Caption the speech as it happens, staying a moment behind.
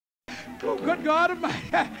Oh, good God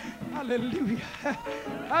Almighty. Hallelujah.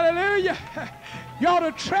 Hallelujah. You ought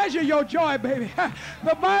to treasure your joy, baby.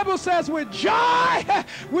 The Bible says with joy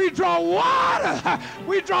we draw water.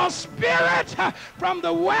 We draw spirit from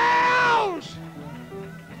the wells.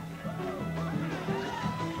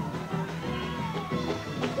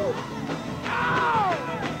 Ow!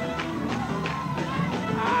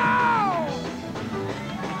 Ow!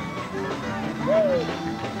 Woo!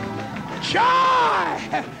 Joy!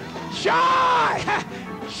 Joy!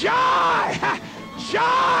 Joy!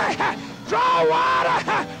 Joy! Draw water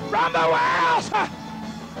from the wells!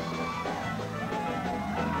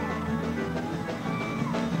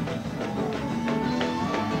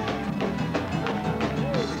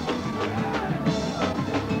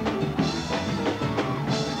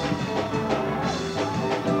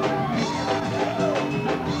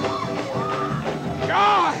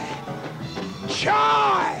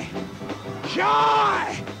 Joy!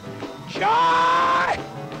 Joy! Joy!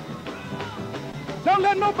 Don't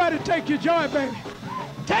let nobody take your joy, baby.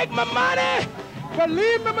 Take my money, but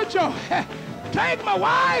leave me my joy. Take my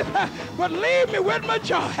wife, but leave me with my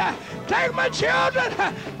joy. Take my children,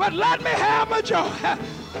 but let me have my joy.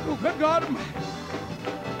 Oh, good God Almighty.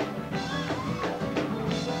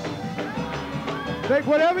 Take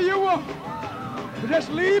whatever you want, but just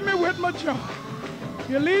leave me with my joy.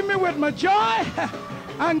 You leave me with my joy, I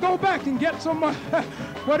can go back and get some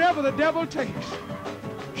whatever the devil takes.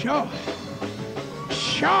 Joy.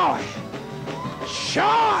 Joy.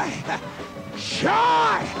 Joy.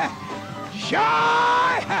 Joy.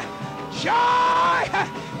 Joy. Joy.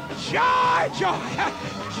 Joy. Joy.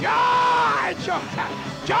 Joy. Joy.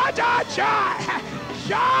 Joy. Joy. Joy.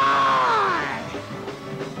 Joy.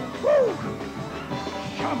 Woo.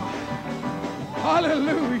 Come on.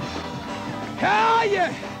 Hallelujah. Oh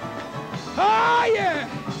yeah! Oh yeah!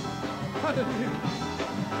 Hallelujah!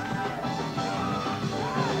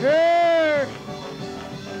 Hey!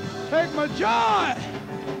 Take my joy!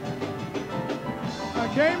 I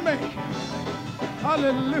can't make it.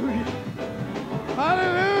 Hallelujah!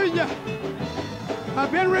 Hallelujah!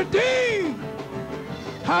 I've been redeemed.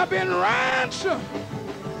 I've been ransomed.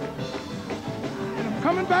 And I'm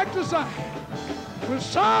coming back to Zion with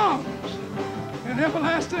songs and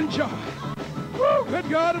everlasting joy. Woo, good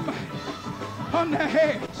God Almighty. On their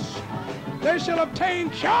heads they shall obtain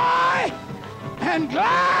joy and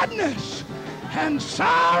gladness and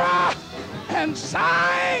sorrow and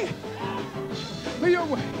sighing. Flee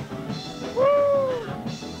away. Woo!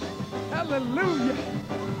 Hallelujah.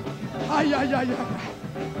 Ay, ay, ay,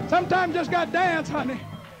 ay. Sometimes just got to dance, honey.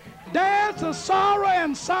 Dance of sorrow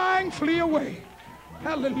and sighing, flee away.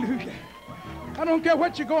 Hallelujah. I don't care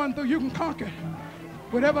what you're going through, you can conquer it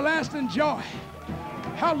with everlasting joy.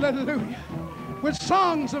 Hallelujah. With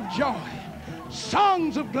songs of joy,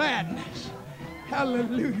 songs of gladness.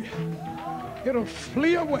 Hallelujah. It'll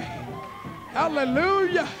flee away.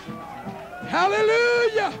 Hallelujah.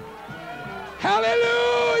 Hallelujah.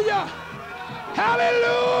 Hallelujah.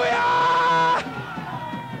 Hallelujah.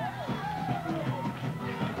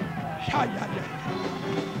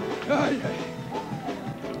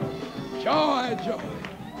 Joy, joy.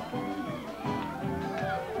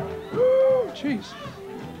 Woo, Jesus.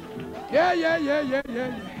 Yeah, yeah, yeah, yeah, yeah,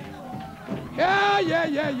 yeah. Yeah, yeah,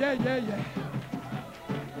 yeah, yeah, yeah, yeah.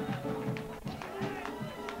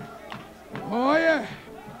 Oh, yeah.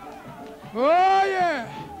 Oh, yeah.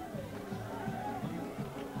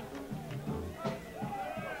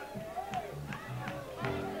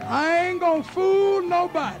 I ain't gonna fool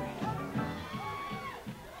nobody.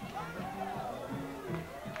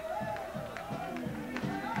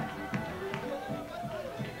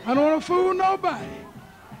 I don't want to fool nobody.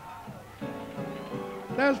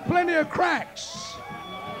 There's plenty of cracks,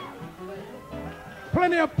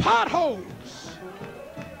 plenty of potholes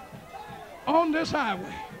on this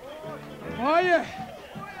highway. Oh yeah,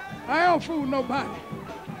 I don't fool nobody.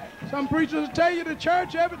 Some preachers tell you the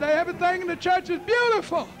church every day, everything in the church is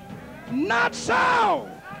beautiful. Not so.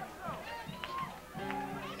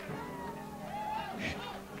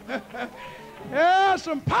 There's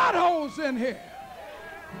some potholes in here.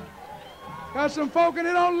 Got some folk that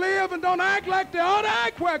don't live and don't act like they ought to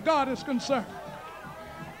act where God is concerned.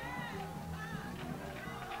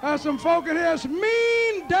 Got some folk in here that's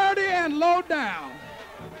mean, dirty, and low down.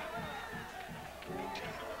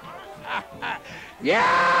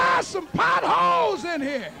 Yeah, some potholes in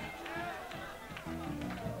here.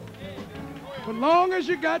 But long as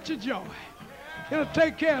you got your joy, it'll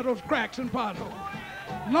take care of those cracks and potholes.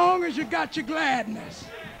 Long as you got your gladness,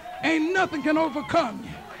 ain't nothing can overcome you.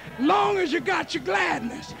 Long as you got your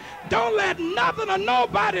gladness, Don't let nothing or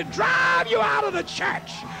nobody drive you out of the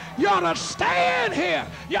church. You ought to stay in here.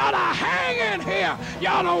 You ought to hang in here. You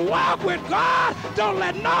ought to walk with God. Don't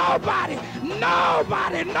let nobody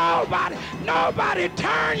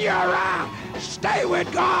turn you around. Stay with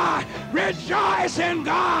God. Rejoice in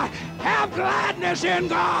God. Have gladness in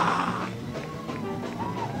God.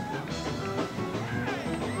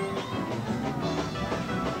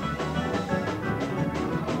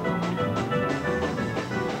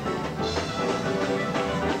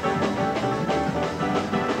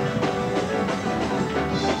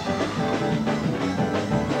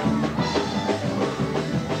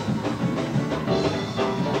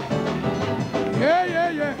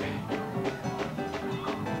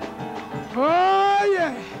 Oh,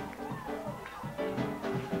 yeah.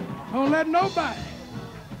 Don't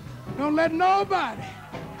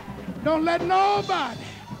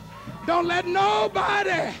let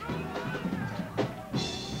nobody.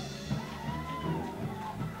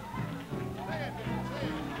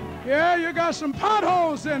 Yeah, you got some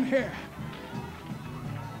potholes in here.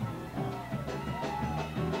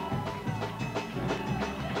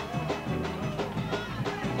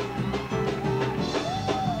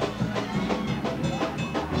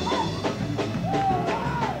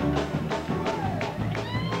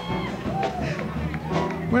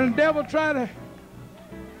 When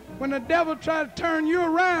the devil try to turn you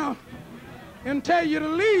around and tell you to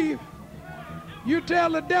leave, you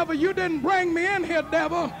tell the devil, you didn't bring me in here,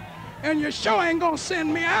 devil, and you sure ain't gonna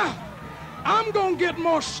send me out. I'm gonna get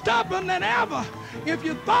more stubborn than ever. If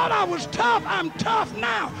you thought I was tough, I'm tough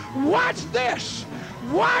now. Watch this.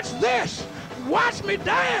 Watch this. Watch me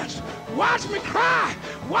dance. Watch me cry.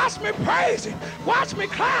 Watch me praise him. Watch me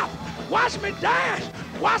clap. Watch me dance.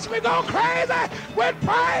 Watch me go crazy with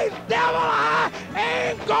praise. Devil, I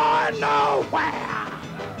ain't going nowhere.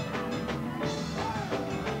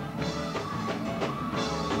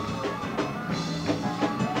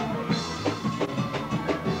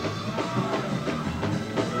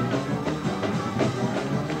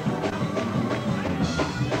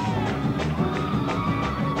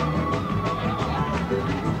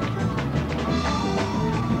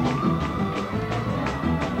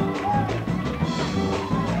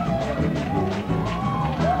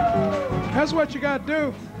 That's what you got to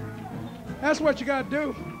do. That's what you got to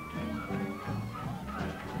do.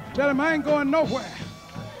 Tell him I ain't going nowhere.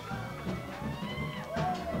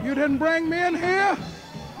 You didn't bring me in here,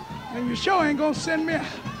 and you sure ain't going to send me out.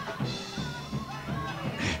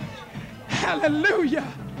 Hallelujah.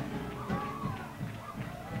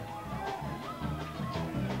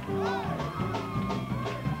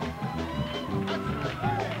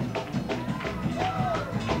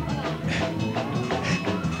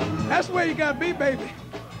 That's where you got to be, baby.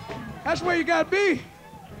 That's where you got to be.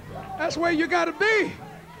 That's where you got to be.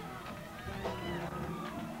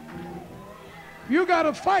 You got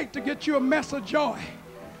to fight to get you a mess of joy.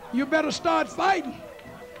 You better start fighting.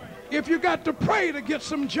 If you got to pray to get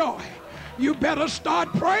some joy, you better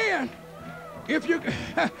start praying. If you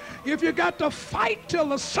got to fight till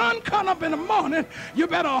the sun come up in the morning, you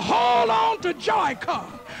better hold on to joy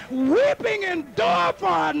come. Weeping endure for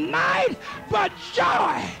a night, but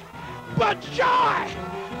joy. But joy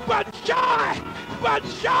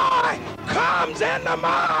comes in the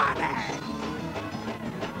morning.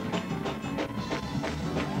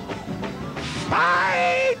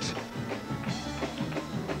 Fight.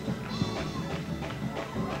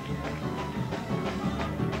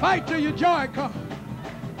 Fight till your joy comes.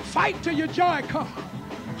 Fight till your joy comes.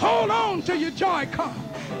 Hold on till your joy comes.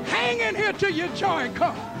 Hang in here till your joy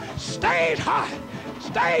comes. Stay hot.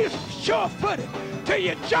 Stay sure-footed till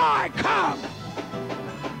your joy comes.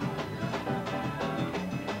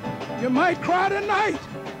 You might cry tonight.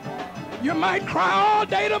 You might cry all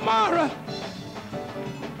day tomorrow.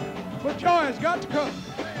 But joy has got to come.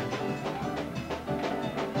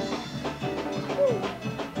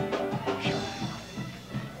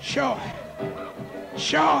 Joy.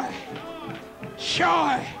 Joy.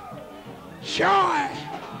 Joy. Joy.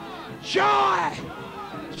 Joy.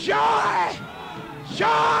 Joy.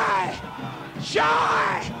 Joy.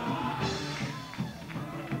 Joy.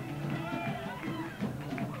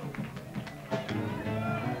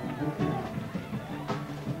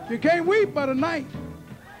 You can't weep but a night.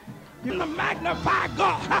 You to magnify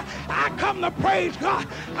God. I come to praise God.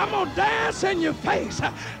 I'm going to dance in your face.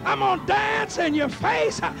 I'm going to dance in your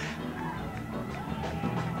face.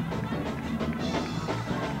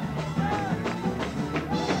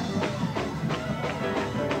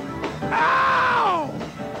 Ow!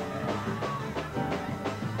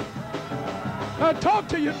 God, talk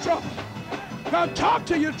to your trouble. God, talk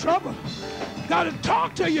to your trouble. Got to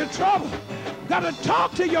talk to your trouble. Got to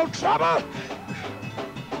talk to your trouble.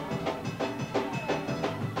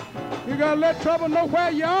 You got to let trouble know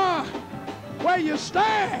where you are, where you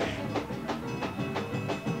stand.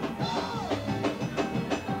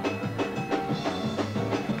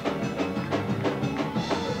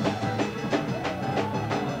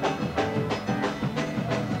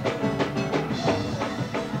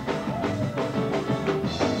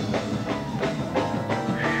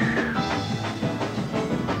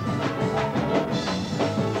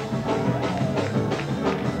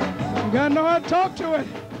 You got to know how to talk to it.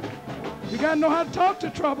 You got to know how to talk to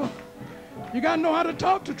trouble. You got to know how to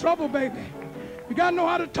talk to trouble, baby. You got to know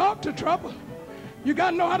how to talk to trouble. You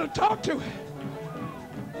got to know how to talk to it.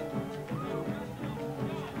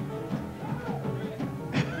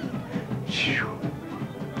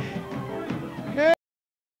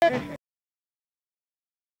 Hey.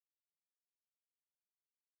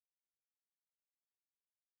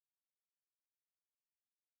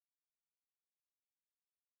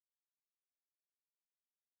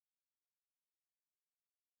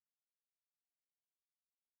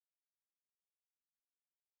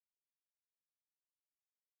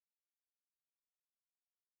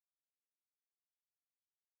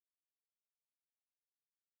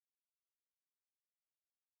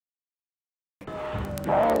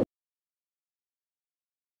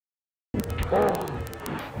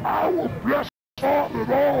 I will bless God at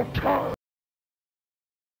all times.